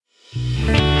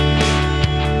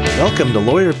Welcome to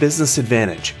Lawyer Business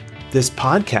Advantage. This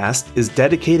podcast is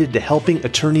dedicated to helping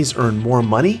attorneys earn more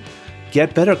money,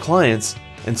 get better clients,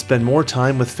 and spend more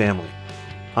time with family.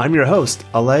 I'm your host,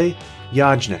 Alay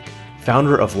Yajnik,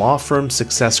 founder of Law Firm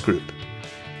Success Group.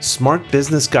 Smart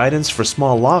business guidance for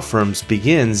small law firms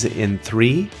begins in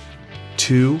 3,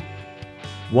 2,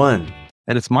 1.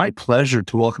 And it's my pleasure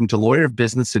to welcome to Lawyer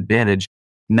Business Advantage,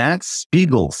 Matt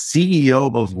Spiegel,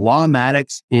 CEO of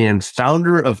Lawmatics and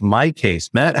founder of MyCase.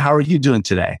 Matt, how are you doing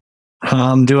today?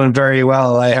 I'm doing very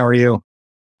well. How are you?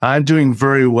 I'm doing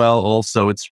very well also.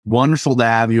 It's wonderful to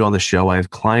have you on the show. I have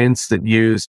clients that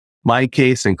use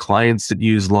MyCase and clients that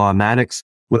use Lawmatics.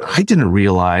 What I didn't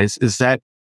realize is that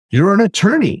you're an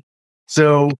attorney.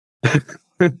 So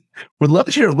would love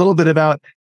to hear a little bit about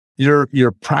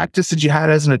your practice that you had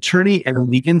as an attorney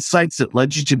and the insights that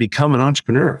led you to become an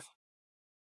entrepreneur.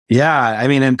 Yeah. I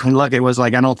mean, and look, it was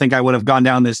like, I don't think I would have gone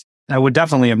down this. I would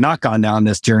definitely have not gone down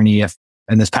this journey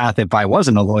and this path if I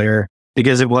wasn't a lawyer,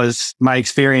 because it was my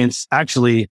experience.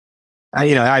 Actually,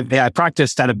 I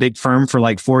practiced at a big firm for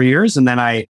like 4 years, and then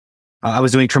I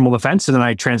was doing criminal defense, and then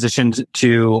I transitioned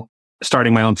to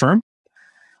starting my own firm.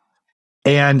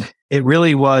 And it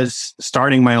really was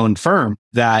starting my own firm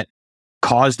that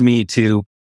caused me to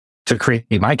create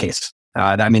MyCase.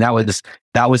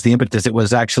 That was the impetus. It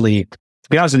was actually, to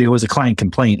be honest with you, it was a client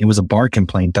complaint. It was a bar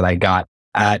complaint that I got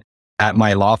at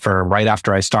my law firm right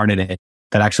after I started it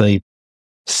that actually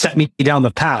set me down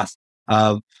the path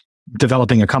of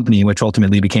developing a company, which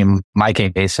ultimately became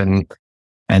MyCase.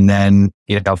 And then,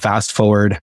 fast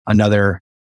forward another,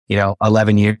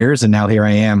 11 years. And now here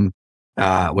I am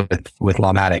with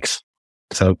Lawmatics.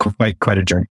 So quite a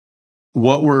journey.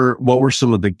 What were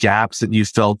some of the gaps that you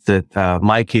felt that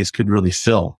MyCase could really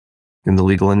fill in the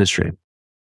legal industry?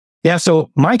 Yeah. So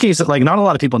MyCase, like, not a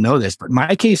lot of people know this, but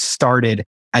MyCase started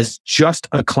as just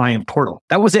a client portal.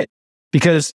 That was it.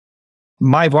 Because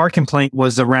my bar complaint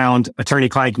was around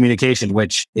attorney-client communication,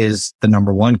 which is the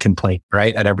number one complaint,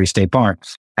 right, at every state bar.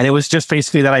 And it was just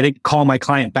basically that I didn't call my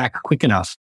client back quick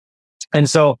enough. And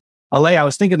so, Alay, I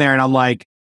was thinking there, and I'm like,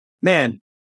 man,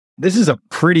 this is a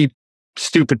pretty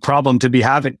stupid problem to be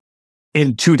having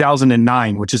in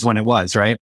 2009, which is when it was,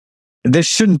 right? This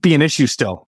shouldn't be an issue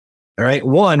still. All right.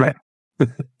 One, right.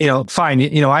 Fine.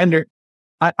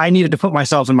 I needed to put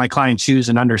myself in my client's shoes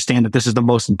and understand that this is the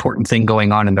most important thing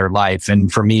going on in their life.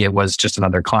 And for me, it was just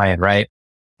another client, right?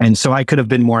 And so I could have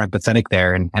been more empathetic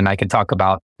there. And I can talk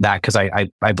about that because I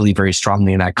believe very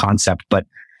strongly in that concept. But,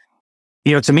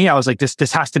 to me, I was like,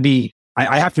 this has to be,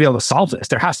 I have to be able to solve this.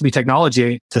 There has to be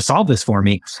technology to solve this for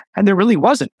me. And there really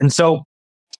wasn't. And so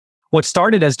what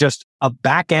started as just a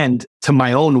back end to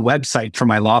my own website for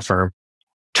my law firm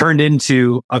turned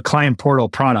into a client portal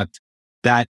product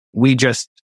that we just,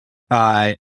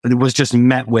 it was just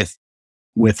met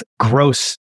with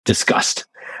gross disgust.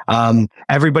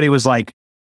 Everybody was like,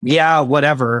 yeah,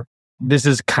 whatever. This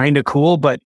is kind of cool,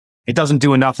 but it doesn't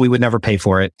do enough. We would never pay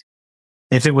for it.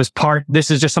 If it was this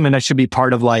is just something that should be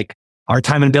part of like our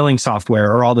time and billing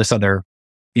software or all this other,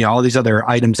 all these other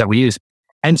items that we use.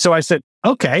 And so I said,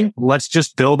 okay, let's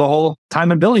just build a whole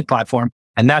time and billing platform.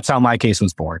 And that's how MyCase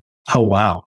was born. Oh,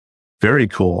 wow. Very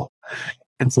cool.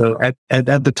 And so at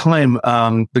the time,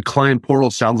 the client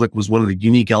portal sounds like was one of the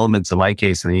unique elements of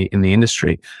MyCase in the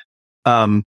industry.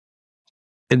 And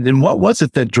then what was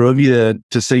it that drove you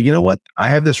to say, you know what, I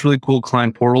have this really cool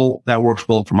client portal that works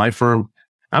well for my firm.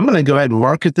 I'm going to go ahead and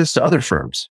market this to other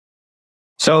firms.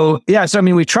 So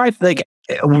we tried, like,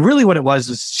 really what it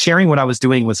was sharing what I was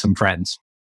doing with some friends.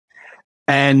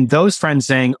 And those friends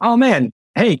saying, oh man,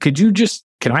 hey, can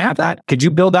I have that? Could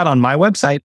you build that on my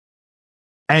website?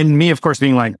 And me, of course,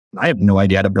 being like, I have no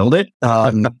idea how to build it.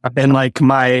 And like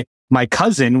my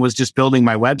cousin was just building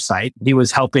my website. He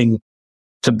was helping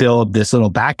to build this little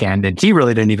back end, and he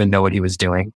really didn't even know what he was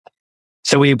doing.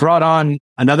 So we brought on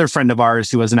another friend of ours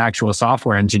who was an actual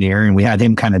software engineer, and we had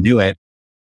him kind of do it.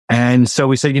 And so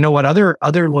we said, you know what, other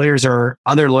lawyers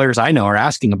I know are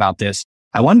asking about this.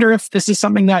 I wonder if this is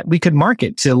something that we could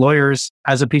market to lawyers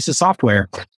as a piece of software.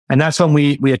 And that's when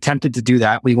we attempted to do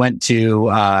that. We went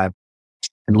to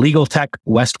Legal Tech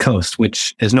West Coast,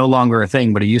 which is no longer a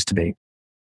thing, but it used to be.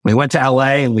 We went to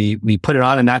LA and we put it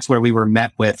on, and that's where we were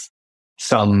met with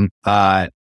some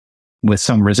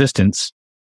resistance.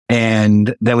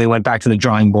 And then we went back to the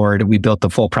drawing board. We built the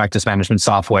full practice management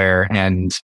software,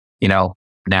 and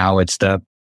now it's the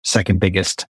second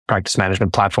biggest practice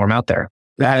management platform out there.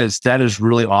 That is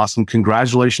really awesome.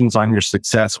 Congratulations on your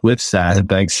success with that.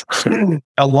 Thanks.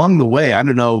 Along the way, I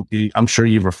don't know, I'm sure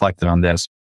you've reflected on this,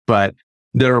 but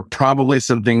there are probably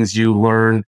some things you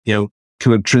learn,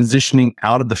 kind of transitioning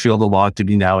out of the field of law to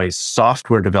be now a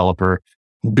software developer,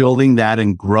 building that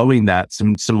and growing that,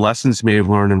 some lessons you may have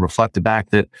learned and reflected back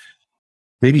that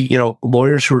maybe,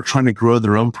 lawyers who are trying to grow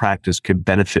their own practice could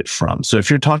benefit from. So if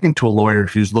you're talking to a lawyer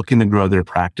who's looking to grow their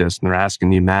practice and they're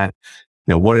asking you, Matt,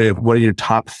 what are your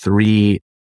top 3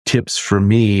 tips for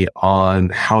me on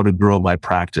how to grow my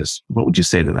practice? What would you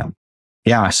say to them?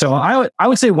 Yeah. So I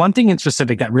would say one thing in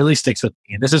specific that really sticks with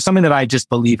me. This is something that I just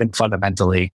believe in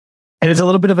fundamentally. And it's a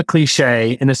little bit of a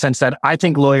cliche in the sense that I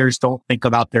think lawyers don't think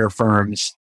about their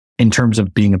firms in terms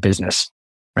of being a business,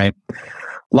 right?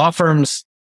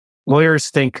 Lawyers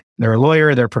think they're a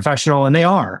lawyer, they're professional, and they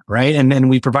are, right? And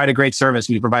we provide a great service.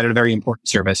 We provided a very important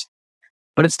service,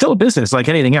 but it's still a business like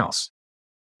anything else.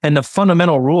 And the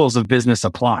fundamental rules of business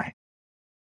apply.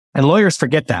 And lawyers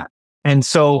forget that. And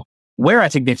so where I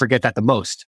think they forget that the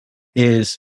most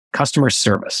is customer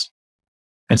service.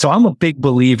 And so I'm a big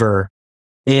believer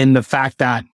in the fact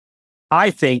that I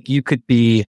think you could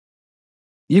be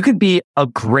a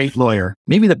great lawyer,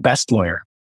 maybe the best lawyer,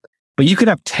 but you could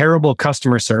have terrible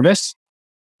customer service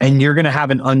and you're going to have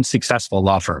an unsuccessful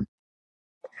law firm.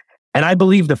 And I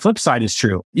believe the flip side is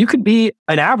true. You could be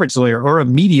an average lawyer or a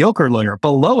mediocre lawyer,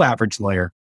 below average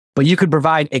lawyer, but you could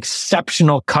provide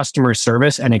exceptional customer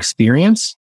service and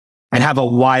experience and have a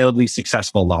wildly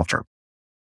successful law firm.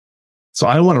 So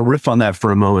I want to riff on that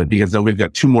for a moment because we've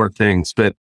got 2 more things,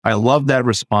 but I love that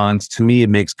response. To me, it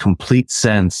makes complete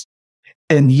sense.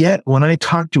 And yet when I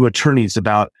talk to attorneys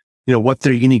about, what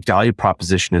their unique value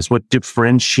proposition is, what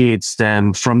differentiates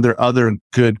them from their other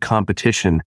good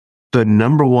competition, the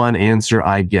number one answer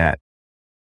I get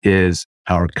is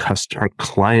our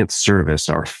client service,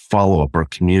 our follow-up, our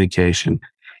communication.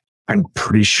 I'm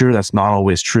pretty sure that's not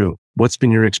always true. What's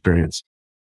been your experience?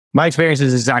 My experience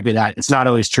is exactly that. It's not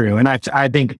always true. And I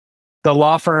think the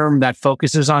law firm that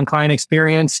focuses on client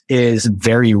experience is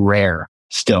very rare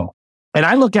still. And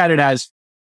I look at it as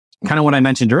kind of what I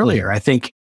mentioned earlier. I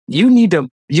think we need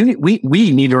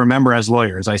to remember as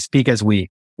lawyers, I speak as we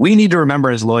need to remember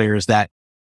as lawyers that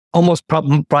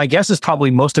my guess is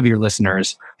probably most of your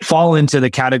listeners fall into the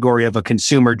category of a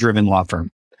consumer-driven law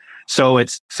firm. So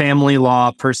it's family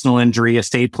law, personal injury,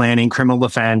 estate planning, criminal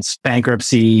defense,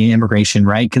 bankruptcy, immigration,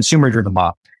 right? Consumer-driven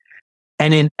law.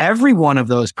 And in every one of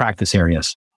those practice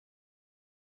areas,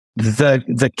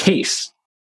 the case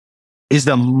is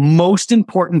the most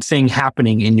important thing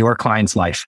happening in your client's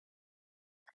life.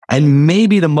 And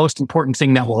maybe the most important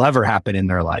thing that will ever happen in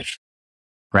their life,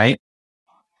 right?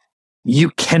 You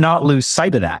cannot lose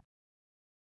sight of that.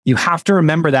 You have to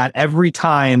remember that every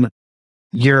time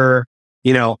you're,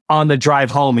 on the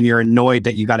drive home and you're annoyed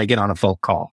that you got to get on a phone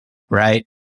call, right?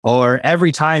 Or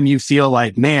every time you feel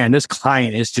like, man, this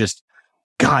client is just,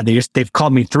 God, they've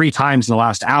called me 3 times in the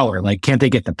last hour. Like, can't they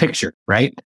get the picture,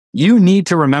 right? You need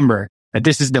to remember that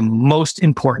this is the most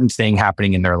important thing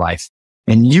happening in their life.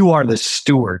 And you are the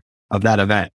steward of that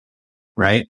event,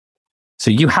 right? So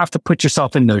you have to put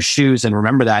yourself in those shoes and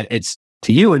remember that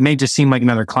to you, it may just seem like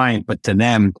another client, but to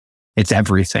them, it's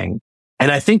everything.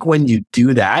 And I think when you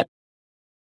do that,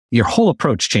 your whole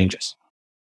approach changes.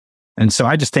 And so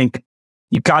I just think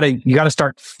you gotta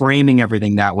start framing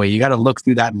everything that way. You got to look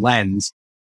through that lens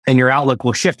and your outlook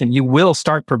will shift and you will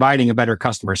start providing a better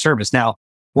customer service. Now,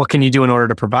 what can you do in order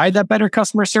to provide that better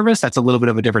customer service? That's a little bit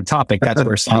of a different topic. That's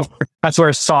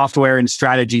where software and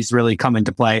strategies really come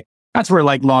into play. That's where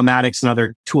like Lawmatics and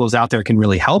other tools out there can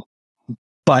really help.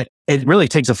 But it really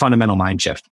takes a fundamental mind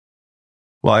shift.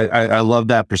 Well, I love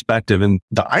that perspective. And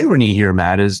the irony here,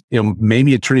 Matt, is,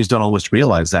 maybe attorneys don't always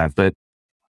realize that, but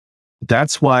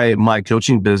that's why my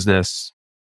coaching business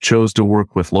chose to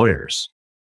work with lawyers.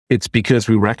 It's because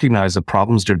we recognize the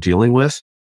problems they're dealing with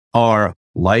are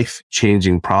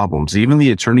life-changing problems. Even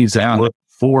the attorneys that work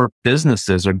for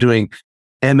businesses are doing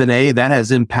M&A that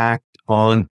has impact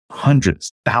on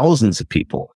hundreds, thousands of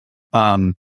people.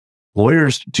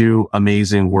 Lawyers do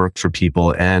amazing work for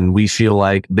people, and we feel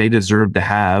like they deserve to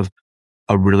have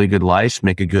a really good life,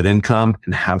 make a good income,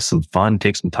 and have some fun,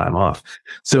 take some time off.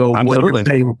 So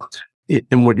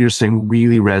what you're saying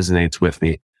really resonates with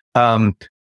me.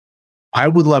 I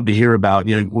would love to hear about,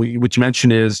 what you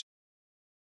mentioned is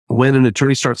when an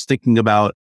attorney starts thinking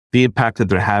about the impact that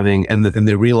they're having and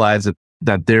they realize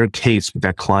that their case with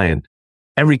that client,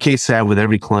 every case they have with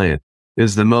every client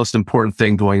is the most important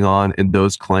thing going on in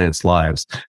those clients' lives.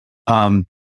 How do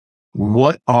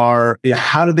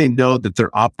they know that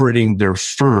they're operating their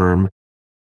firm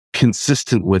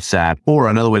consistent with that? Or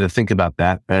another way to think about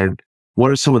that,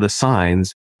 what are some of the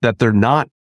signs that they're not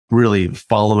really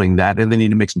following that and they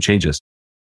need to make some changes?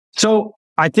 So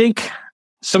I think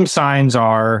some signs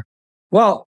are,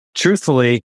 well,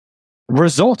 truthfully,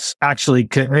 results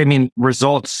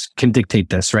results can dictate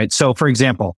this, right? So for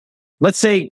example, let's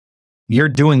say you're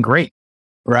doing great,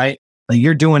 right? Like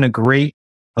you're doing a great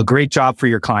job for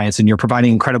your clients and you're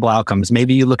providing incredible outcomes.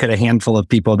 Maybe you look at a handful of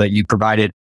people that you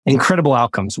provided incredible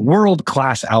outcomes,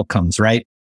 world-class outcomes, right?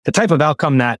 The type of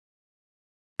outcome that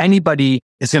anybody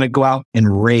is going to go out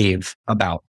and rave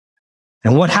about.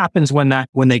 And what happens when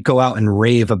they go out and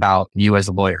rave about you as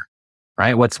a lawyer,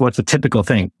 right? What's a typical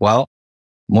thing? Well,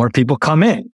 more people come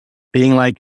in being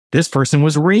like, this person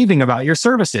was raving about your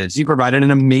services. You provided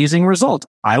an amazing result.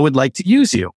 I would like to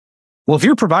use you. Well, if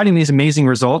you're providing these amazing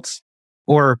results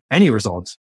or any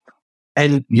results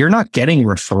and you're not getting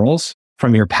referrals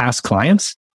from your past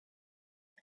clients,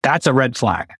 that's a red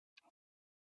flag,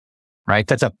 right?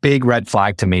 That's a big red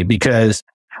flag to me because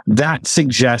that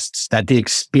suggests that the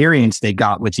experience they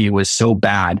got with you was so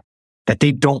bad that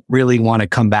they don't really want to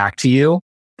come back to you.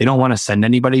 They don't want to send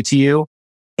anybody to you.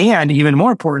 And even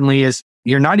more importantly is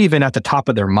you're not even at the top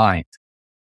of their mind,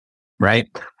 right?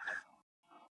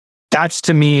 That's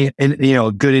to me,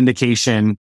 a good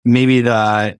indication, maybe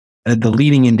the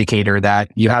leading indicator that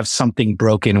you have something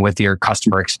broken with your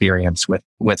customer experience, with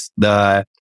the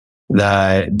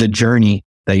journey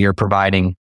that you're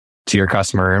providing to your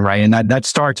customer, right? And that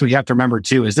starts, what you have to remember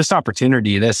too, is this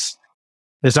opportunity,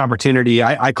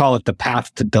 I call it the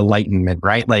path to delightment,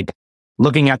 right? Like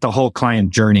looking at the whole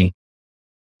client journey.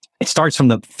 It starts from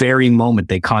the very moment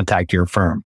they contact your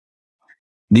firm.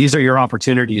 These are your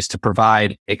opportunities to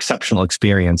provide exceptional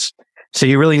experience. So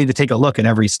you really need to take a look at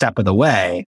every step of the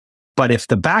way. But if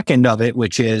the back end of it,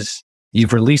 which is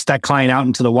you've released that client out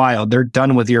into the wild, they're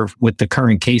done with the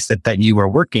current case that you were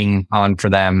working on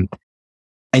for them,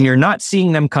 and you're not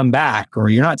seeing them come back, or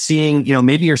you're not seeing,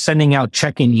 maybe you're sending out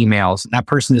check-in emails and that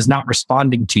person is not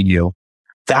responding to you,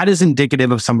 that is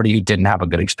indicative of somebody who didn't have a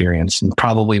good experience, and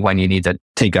probably when you need to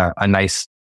take a nice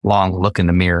long look in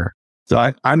the mirror.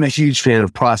 So I'm a huge fan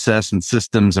of process and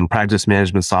systems and practice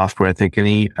management software. I think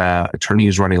any attorney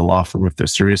who's running a law firm, if they're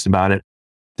serious about it,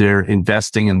 they're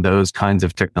investing in those kinds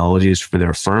of technologies for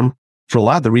their firm for a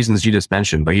lot of the reasons you just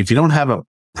mentioned. Like if you don't have a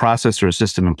process or a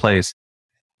system in place,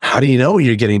 how do you know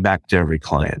you're getting back to every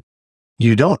client?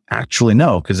 You don't actually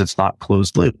know because it's not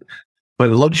closed loop. But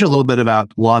I'd love to hear a little bit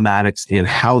about Lawmatics and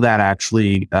how that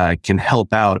actually can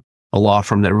help out a law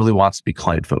firm that really wants to be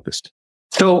client focused.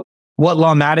 So what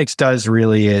Lawmatics does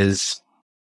really is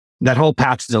that whole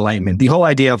path to delightment, the whole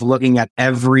idea of looking at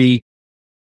every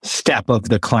step of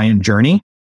the client journey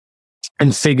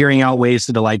and figuring out ways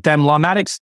to delight them.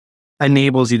 Lawmatics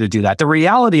enables you to do that. The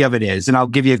reality of it is, and I'll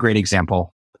give you a great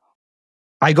example.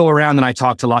 I go around and I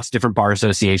talk to lots of different bar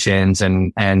associations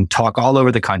and talk all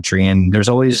over the country. And there's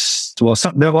always, a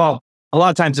lot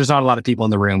of times there's not a lot of people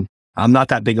in the room. I'm not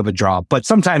that big of a draw, but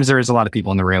sometimes there is a lot of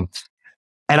people in the room.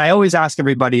 And I always ask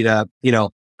everybody to,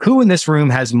 who in this room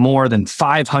has more than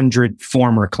 500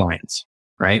 former clients,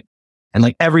 right? And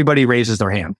like everybody raises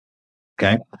their hand.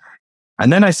 Okay.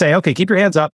 And then I say, okay, keep your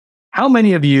hands up. How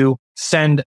many of you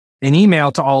send an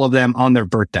email to all of them on their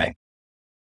birthday?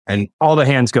 And all the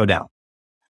hands go down.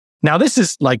 Now, this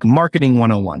is like marketing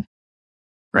 101,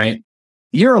 right?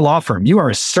 You're a law firm. You are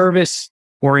a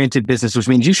service-oriented business, which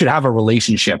means you should have a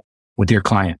relationship with your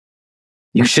client.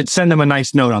 You should send them a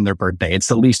nice note on their birthday. It's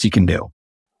the least you can do.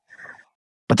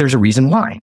 But there's a reason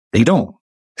why they don't.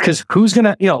 Because who's going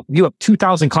to, you have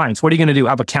 2,000 clients. What are you going to do?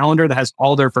 Have a calendar that has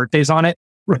all their birthdays on it?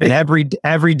 Right. And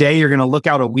every day you're going to look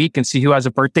out a week and see who has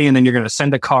a birthday, and then you're going to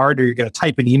send a card or you're going to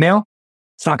type an email.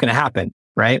 It's not going to happen,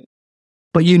 right?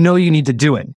 But you need to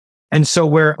do it. And so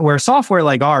where software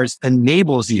like ours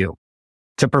enables you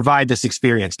to provide this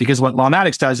experience, because what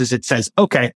Lawmatics does is it says,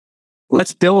 okay,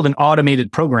 let's build an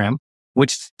automated program,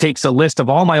 which takes a list of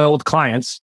all my old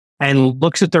clients and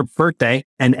looks at their birthday,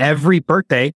 and every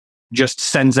birthday just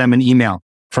sends them an email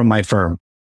from my firm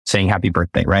saying happy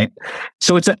birthday, right?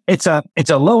 So it's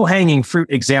a low hanging fruit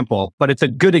example, but it's a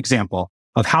good example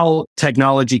of how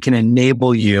technology can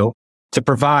enable you to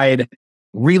provide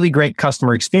really great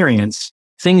customer experience,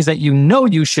 things that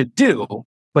you should do,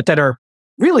 but that are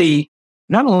really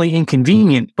not only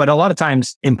inconvenient, but a lot of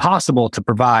times impossible to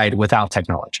provide without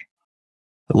technology.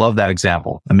 I love that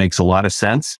example. It makes a lot of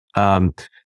sense.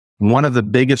 One of the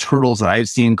biggest hurdles that I've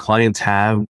seen clients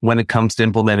have when it comes to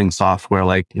implementing software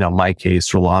like,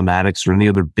 MyCase or Lawmatics or any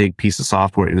other big piece of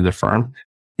software into their firm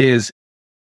is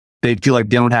they feel like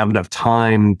they don't have enough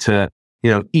time to,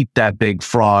 eat that big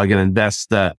frog and invest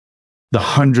the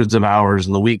hundreds of hours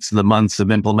and the weeks and the months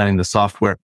of implementing the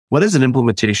software. What does an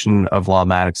implementation of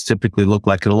Lawmatics typically look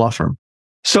like at a law firm?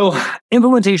 So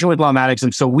implementation with Lawmatics,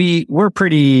 and so we're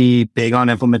pretty big on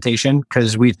implementation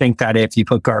because we think that if you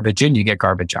put garbage in, you get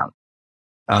garbage out.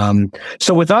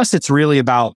 So with us, it's really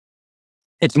about,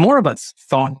 it's more of a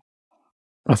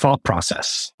thought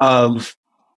process of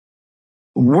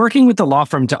working with the law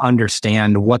firm to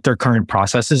understand what their current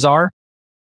processes are,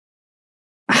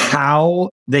 how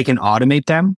they can automate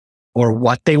them, or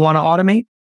what they want to automate.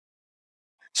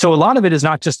 So a lot of it is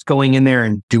not just going in there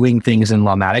and doing things in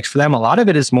Lawmatics for them. A lot of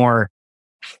it is more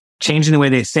changing the way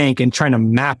they think and trying to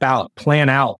map out, plan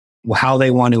out how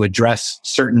they want to address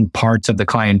certain parts of the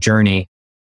client journey.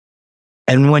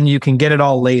 And when you can get it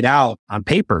all laid out on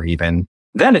paper even,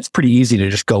 then it's pretty easy to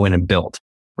just go in and build,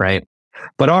 right?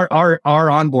 But our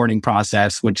onboarding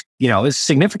process, which, is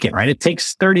significant, right? It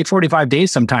takes 30, 45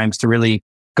 days sometimes to really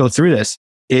go through this,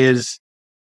 is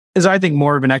I think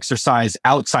more of an exercise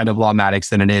outside of Lawmatics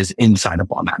than it is inside of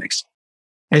Lawmatics.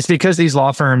 And it's because these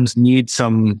law firms need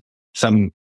some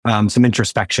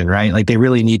introspection, right? Like they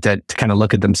really need to kind of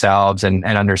look at themselves and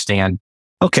understand,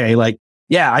 okay, like,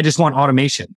 yeah, I just want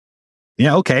automation.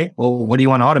 Yeah, okay. Well, what do you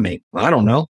want to automate? Well, I don't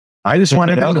know. I just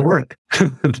want it to work.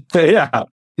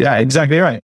 Yeah, exactly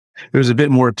right. There's a bit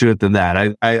more to it than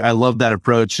that. I love that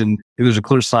approach. And there's a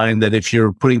clear sign that if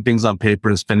you're putting things on paper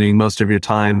and spending most of your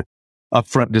time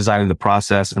upfront designing the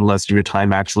process and less of your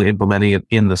time actually implementing it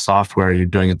in the software, you're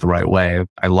doing it the right way.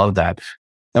 I love that.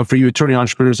 Now, for you attorney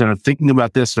entrepreneurs that are thinking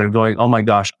about this and are going, oh my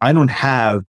gosh, I don't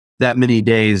have that many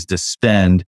days to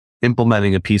spend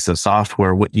implementing a piece of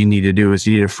software. What you need to do is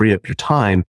you need to free up your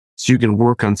time so you can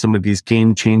work on some of these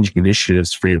game-changing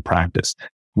initiatives for your practice.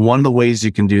 One of the ways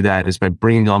you can do that is by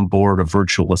bringing on board a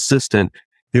virtual assistant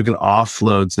who can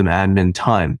offload some admin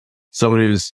time. Someone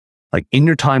who's like in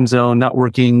your time zone, not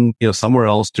working, somewhere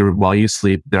else while you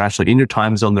sleep. They're actually in your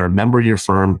time zone. They're a member of your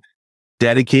firm,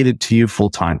 dedicated to you full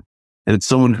time. And it's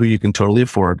someone who you can totally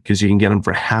afford because you can get them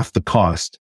for half the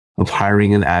cost of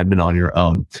hiring an admin on your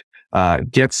own.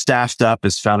 Get Staffed Up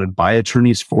is founded by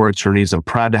attorneys for attorneys. I'm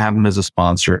proud to have them as a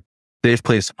sponsor. They've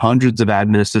placed hundreds of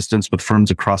admin assistants with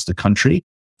firms across the country.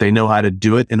 They know how to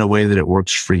do it in a way that it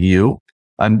works for you.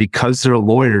 And because they're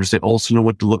lawyers, they also know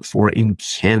what to look for in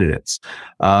candidates.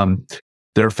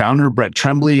 Their founder, Brett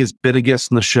Tremblay, has been a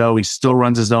guest on the show. He still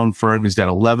runs his own firm. He's got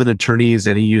 11 attorneys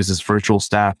and he uses virtual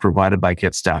staff provided by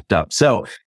Get Staffed Up. So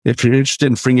if you're interested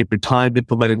in freeing up your time,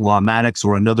 implementing Lawmatics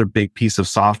or another big piece of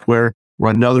software or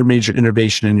another major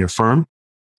innovation in your firm,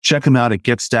 check them out at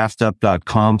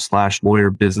getstaffedup.com/lawyer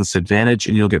business advantage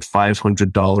and you'll get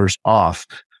 $500 off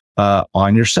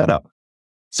on your setup.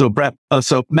 So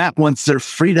Matt, once they're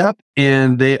freed up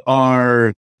and they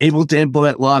are able to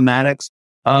implement Lawmatics,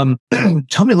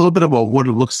 tell me a little bit about what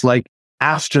it looks like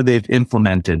after they've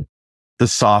implemented the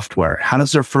software. How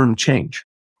does their firm change?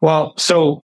 Well,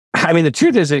 so, the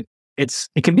truth is it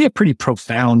can be a pretty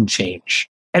profound change.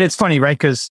 And it's funny, right?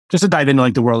 Because just to dive into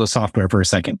like the world of software for a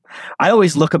second, I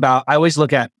always look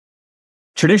at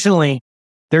traditionally,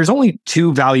 there's only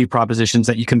two value propositions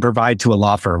that you can provide to a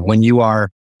law firm when you are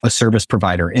a service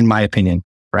provider, in my opinion,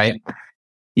 right?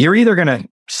 You're either going to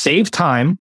save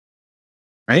time,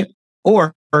 right?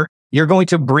 Or you're going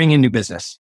to bring in new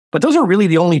business. But those are really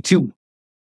the only two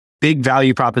big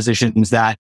value propositions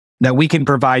that we can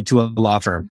provide to a law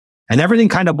firm. And everything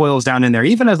kind of boils down in there,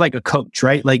 even as like a coach,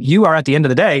 right? Like you are at the end of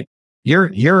the day, your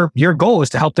goal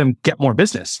is to help them get more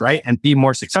business, right? And be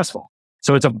more successful.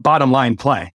 So it's a bottom line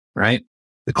play, right?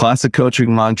 The classic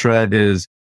coaching mantra is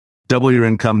double your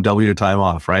income, double your time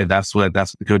off, right? That's what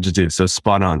the coaches do. So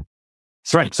spot on.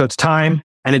 That's right. So it's time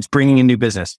and it's bringing in new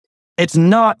business. It's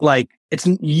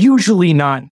usually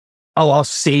not, I'll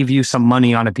save you some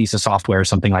money on a piece of software or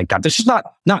something like that. This is not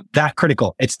that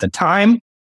critical. It's the time.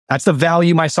 That's the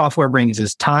value my software brings,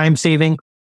 is time saving,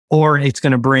 or it's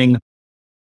going to bring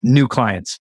new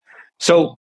clients.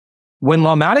 So when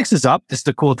Lawmatics is up, this is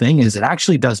the cool thing, is it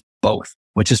actually does both,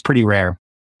 which is pretty rare.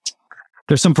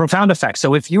 There's some profound effects.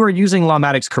 So if you are using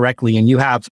Lawmatics correctly and you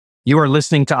are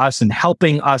listening to us and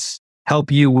helping us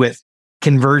help you with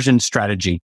conversion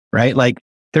strategy, right? Like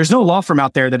there's no law firm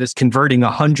out there that is converting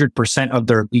 100% of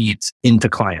their leads into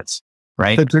clients,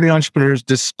 right? Attorney entrepreneurs,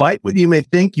 despite what you may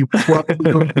think, you probably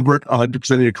don't convert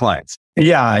 100% of your clients.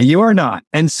 Yeah, you are not.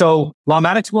 And so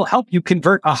Lawmatics will help you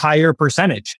convert a higher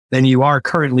percentage than you are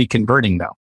currently converting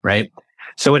though, right?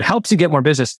 So it helps you get more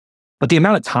business. But the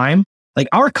amount of time, like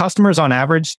our customers on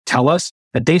average tell us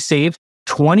that they save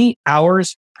 20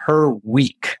 hours per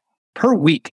week.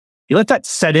 You let that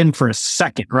set in for a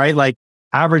second, right? Like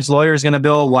average lawyer is going to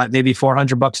bill maybe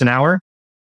 $400 an hour.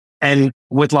 And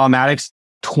with Lawmatics,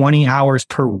 20 hours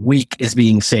per week is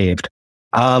being saved.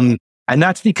 And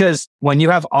that's because when you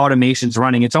have automations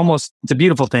running, it's a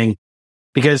beautiful thing,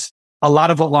 because a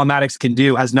lot of what Lawmatics can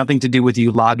do has nothing to do with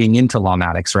you logging into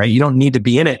Lawmatics, right? You don't need to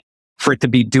be in it for it to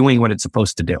be doing what it's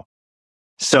supposed to do.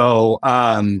 So,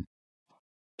 that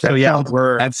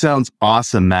sounds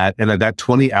awesome, Matt. And that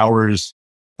 20 hours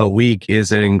a week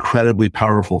is an incredibly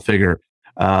powerful figure.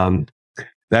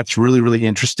 That's really, really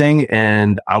interesting.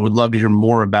 And I would love to hear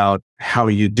more about how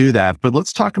you do that. But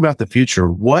let's talk about the future.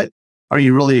 What are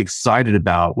you really excited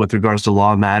about with regards to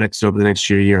Lawmatics over the next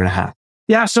year and a half?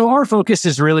 Yeah. So our focus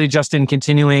is really just in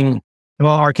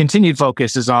our continued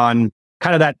focus is on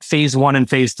kind of that phase 1 and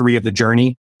phase 3 of the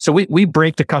journey. So we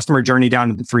break the customer journey down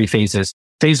into 3 phases.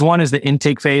 Phase 1 is the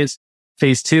intake phase.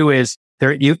 Phase 2 is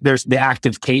there's the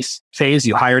active case phase.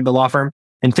 You hired the law firm.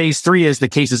 And phase 3 is the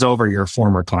case is over, your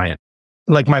former client.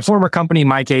 Like my former company,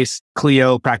 my case,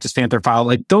 Clio, Practice Panther File,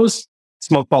 like those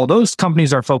Smokeball, those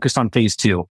companies are focused on phase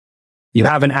 2. You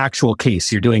have an actual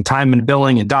case. You're doing time and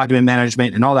billing and document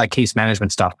management and all that case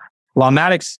management stuff.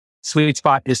 Lawmatics sweet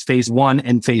spot is phase 1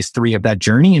 and phase 3 of that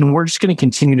journey. And we're just going to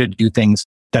continue to do things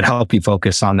that help you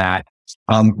focus on that.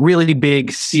 Really big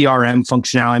CRM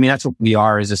functionality. I mean, that's what we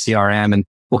are, as a CRM, and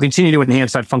we'll continue to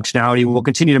enhance that functionality. We'll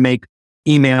continue to make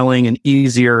emailing an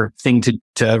easier thing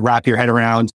to wrap your head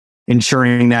around,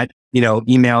 ensuring that,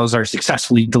 emails are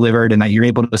successfully delivered and that you're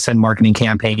able to send marketing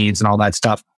campaigns and all that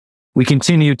stuff. We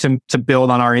continue to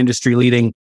build on our industry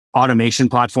leading automation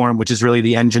platform, which is really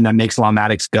the engine that makes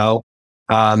Lawmatics go.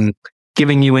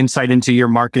 Giving you insight into your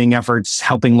marketing efforts,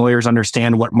 helping lawyers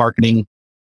understand what marketing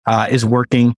is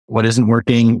working, what isn't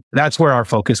working. That's where our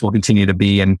focus will continue to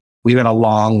be. And we've got a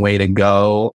long way to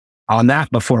go on that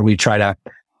before we try to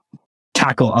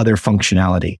tackle other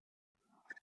functionality.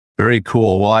 Very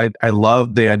cool. Well, I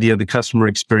love the idea of the customer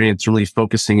experience, really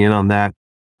focusing in on that.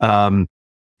 And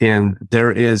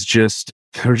there's just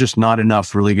not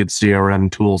enough really good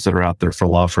CRM tools that are out there for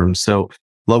law firms. So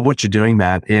love what you're doing,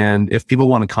 Matt. And if people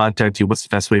want to contact you, what's the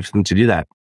best way for them to do that?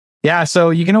 Yeah. So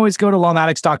you can always go to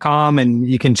lawmatics.com and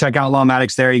you can check out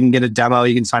Lawmatics there. You can get a demo.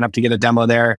 You can sign up to get a demo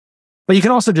there. But you can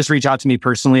also just reach out to me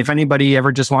personally. If anybody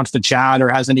ever just wants to chat or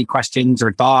has any questions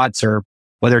or thoughts, or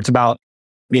whether it's about,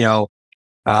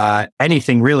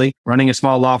 anything really, running a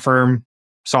small law firm,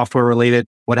 software related,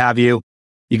 what have you,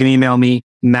 you can email me,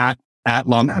 Matt at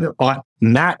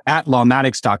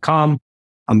lawmatics.com.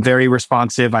 I'm very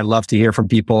responsive. I love to hear from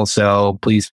people. So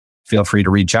please feel free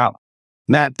to reach out.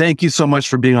 Matt, thank you so much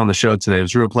for being on the show today. It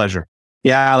was a real pleasure.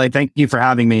 Yeah, Ali, thank you for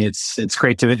having me. It's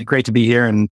great to be here,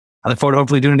 and I look forward to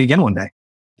hopefully doing it again one day.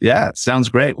 Yeah, sounds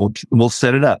great. We'll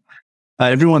set it up.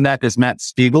 Everyone, that is Matt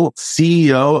Spiegel,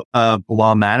 CEO of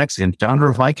Lawmatics and founder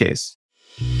of MyCase.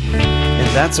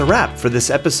 And that's a wrap for this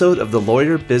episode of the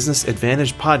Lawyer Business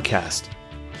Advantage podcast.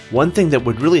 One thing that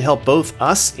would really help both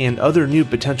us and other new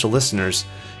potential listeners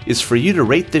is for you to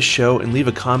rate this show and leave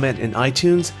a comment in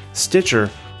iTunes, Stitcher,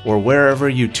 or wherever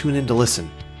you tune in to listen.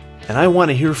 And I want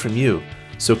to hear from you,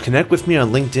 so connect with me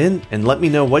on LinkedIn and let me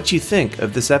know what you think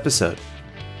of this episode.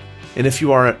 And if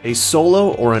you are a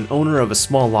solo or an owner of a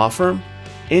small law firm,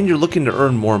 and you're looking to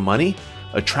earn more money,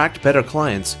 attract better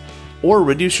clients, or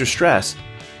reduce your stress,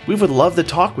 we would love to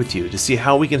talk with you to see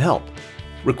how we can help.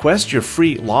 Request your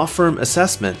free law firm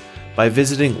assessment by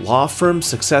visiting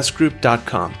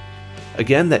lawfirmsuccessgroup.com.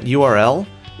 Again, that URL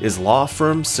is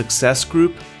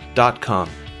lawfirmsuccessgroup.com.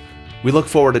 We look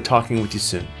forward to talking with you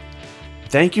soon.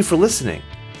 Thank you for listening.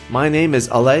 My name is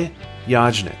Ale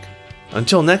Yajnik.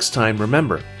 Until next time,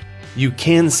 remember, you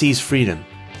can seize freedom.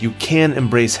 You can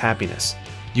embrace happiness.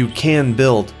 You can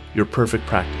build your perfect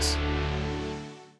practice.